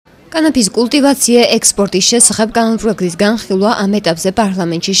კანაფის კულტივაცია-ექსპორტის შესახებ კანონპროექტის განხილვა ამ ეტაპზე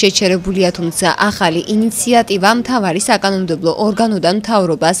პარლამენტში შეჩერებულია, თუმცა ახალი ინიციატივა მთავარი საკანონმდებლო ორგანოდან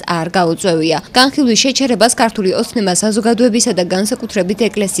მთავრობას არ გაუწვევია. განხილვის შეჩერებას ქართული ოცნება საზოგადოებისა და განსაკუთრებით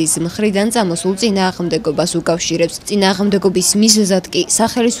ეკლესიის მხრიდან წამოსულ წინააღმდეგობას უკავშირებს. წინააღმდეგობის მიზეზად კი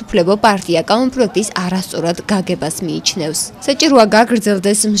სახელისუფლებო პარტია კანონპროექტის არასწორად გაგებას მიიჩნევს. საჭიროა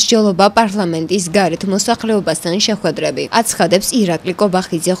გაგრძელდეს მსჯელობა პარლამენტის გარეთ მოსახლეობასთან შეხვედრები. აცხადებს ირაკლი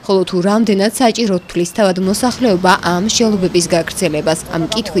კობახიძე, თუ რამდენად საჭიროდ თვლის თავად მოსახლეობა ამ მსჯელობების გაგრძელებას. ამ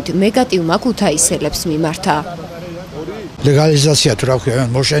კითხვით მეგატივმა ქუთაისელებს მიმართა. ლეგალიზაცია თუ რა ქვია,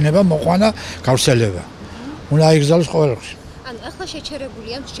 მოშენება, მოყვანა, გავრცელება. უნდა აიგზავნოს ყველგან. ანუ ახლა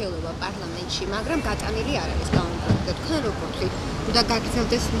შეჩერებულია მსჯელობა პარლამენტში, მაგრამ გატანილი არ არის კანონპროექტი. თქვენ როგორ ვთქვით, უნდა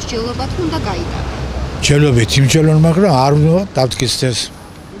გაგრძელდეს მსჯელობა თუ უნდა გაიტანოს? მსჯელობით იმსჯელონ, მაგრამ არ უნდა დავტკიცდეს.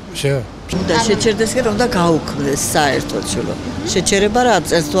 უნდა შეჩერდეს კი რომ და გაუქმდეს საერთოდ შულო. შეჩერება რა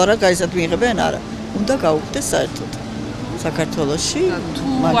წელს თუ არა გაიზად მიიღებენ არა. უნდა გაუქმდეს საერთოდ. საქართველოში თუ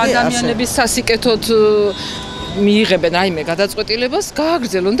ადამიანების სასიკეთოდ მიიღებენ აიმე გადაწყვეტილებას,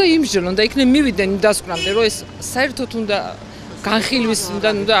 გააგრძელონ და იმსჯელონ და იქნებ მივიდნენ დასკვნამდე, რომ ეს საერთოდ უნდა განხილვის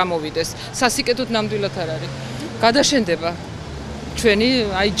უნდა ამოვიდეს. სასიკეთოდ ნამდვილად არ არის. გადაშენდება ჩვენი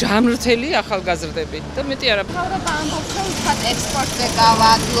აი ჯამრთელი ახალგაზრდები და მეტი არა. მთავრობა ამბობს, რომ თქვათ ექსპორტზე გავა,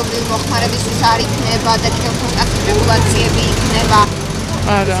 ადგილობრივი მოხმარებისთვის არ იქნება და კიდევ კონტაქტური რეგულაციები იქნება.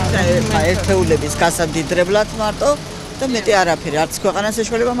 არა, ერთეულების გასამდიდრებლად მარტო და მეტი არაფერი. არც ქვეყანას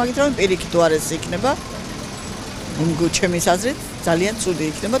ეშველება მაგით რომ პირიქით უარესი იქნება. ჩემის აზრით ძალიან ცუდი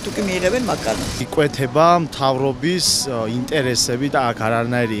იქნება თუ კი მიიღებენ მაგკანონს. იკვეთება მთავრობის ინტერესები და აქ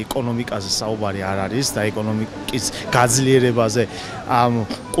არანაირი ეკონომიკაზე საუბარი არ არის და ეკონომიკის გაძლიერებაზე ამ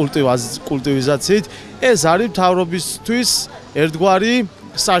კულტივიზაციით. ეს არის მთავრობისთვის ერთგვარი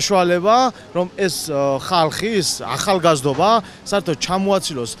საშუალება, რომ ეს ხალხი, ეს ახალგაზრდობა საერთოდ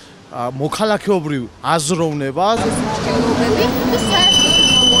ჩამოაცილოს მოქალაქეობრივ აზროვნებას.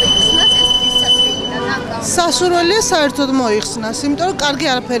 სასურველია საერთოდ მოიხსნას, იმიტომ რომ კარგი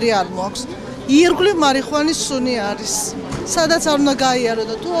არაფერი არ მოაქვს. ირგვლივ მარიხვანის სუნი არის. სადაც არ უნდა გაიარო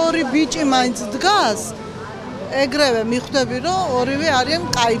და თუ ორი ბიჭი მაინც დგას, ეგრევე მიხვდები, რომ ორივე არიან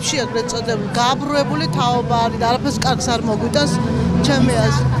კაიფში ეგრეთ წოდებული, გაბრუებული თაობა არის და არაფერს კარგს არ მოგვიტანს ჩემი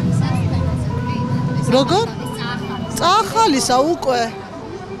აზრით. როგორ? წაახალისა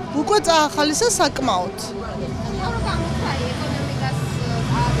უკვე წაახალისა საკმაოდ.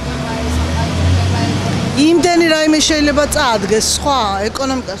 იმდენი რაიმე შეიძლება წაადგეს სხვა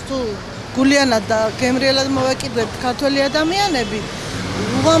ეკონომიკას თუ გულიანად და გემრიელად მოვეკიდებთ ქართველი ადამიანები,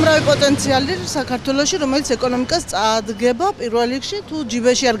 უამრავი პოტენციალი საქართველოში, რომელიც ეკონომიკას წაადგება პირველ რიგში, თუ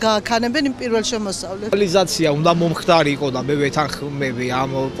ჯიბეში არ გააქანებენ იმ პირველ შემოსავლებს. ლეგალიზაცია უნდა მომხდარი იყო და მე ვეთანხმები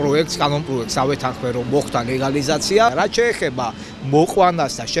ამ პროექტს, კანონპროექტს ავეთანხმე რომ მოხდა ლეგალიზაცია. რაც შეეხება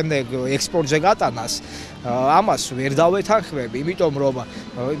მოყვანას და შემდეგ ექსპორტზე გატანას, ამას ვერ დავეთანხმები, იმიტომ რომ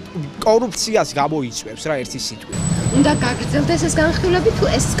კორუფციას გამოიწვევს რა ერთი სიტყვით. უნდა გაგრძელდეს ეს განხილვები თუ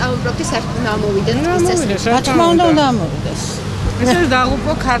ეს კანონპროექტი საერთოდ უნდა ამოვიდეს? რა თქმა უნდა ამოვიდეს. ეს არის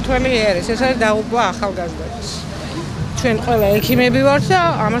დაღუპვა ქართველი ერის, ეს არის დაღუპვა ახალგაზრდების. ჩვენ ყველა ექიმები ვართ და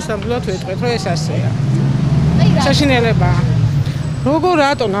ამას ნამდვილად ვეტყვით, რომ ეს ასეა. საშინელებაა. როგორ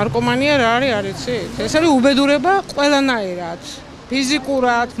რატო ნარკომანია რა არის, არ იცით? ეს არის უბედურება ყველანაირად.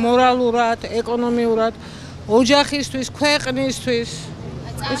 ფიზიკურად, მორალურად, ეკონომიურად, ოჯახისთვის, ქვეყნისთვის.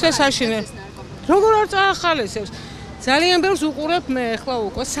 ეს საშინე. როგორ არ წაახალისებს? ძალიან ბევრს უყურებ მე ახლა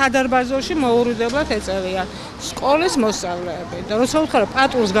უკვე სადარბაზოში მოურიდებლად ეწევიან სკოლის მოსწავლეები და როცა ვთქვა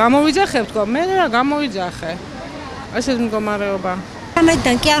პატულს გამოვიძახებ თქვა მე რა გამოვიძახე ასეთ მდგომარეობა.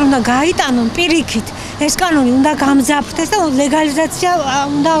 ამედან კი არ უნდა გაიტანონ პირიქით ეს კანონი უნდა გამძაფრდეს და ლეგალიზაცია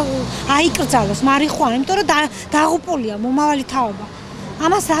უნდა აიკრძალოს მარიხვანა, იმიტომ რომ დაღუპულია მომავალი თაობა.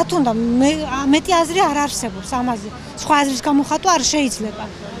 ამას რა თქმა უნდა მეტი აზრი არ არსებობს ამაზე. სხვა აზრის გამოხატვა არ შეიძლება.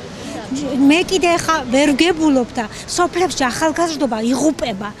 მე კიდე ხა ვერ ვგებულობ და სოფლებში ახალგაზრდობა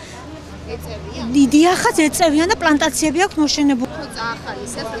იღუპება. დიახაც ეწევიან და პლანტაციები აქვს მოშენებული.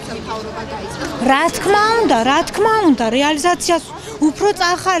 რა თქმა უნდა, რეალიზაციას უფრო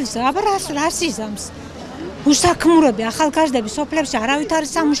წაახალისა, აბა რას იზამს? უსაქმურები ახალგაზრდები სოფლებში არავით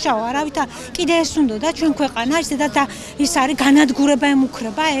არის სამუშაო, არავით კიდე ეს უნდა და ჩვენ ქვეყანა ისედაც ის არის განადგურება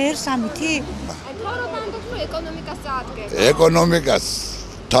ემუქრება ერს ამითი? მთავრობა ამბობს, რომ ეკონომიკას წაადგენს. ეკონომიკას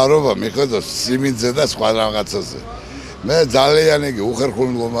მთავრობა მიხედავს სიმინძე და სხვა რაღაცაზე. მე ძალიან იგი უხერხულ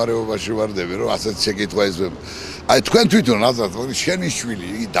მდგომარეობაში ვარდები, რომ ასეთ შეკითხვა იზმება. აი თქვენ თვითონ აზრად, შენი შვილი,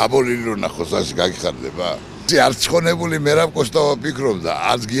 იგი დაბოლილ რო ნახოს, ასე გაგიხარდება? არც ცხონებული მერაბ კოსტავა ფიქრობდა,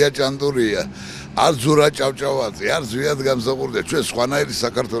 არც გია ჭანდურია, არც ზურა ჭავჭავაძე, არც ვიად გამსახურდა. ჩვენ სხვანაირი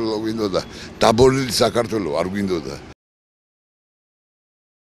საქართველო გვინდოდა, დაბოლილი საქართველო არ გვინდოდა.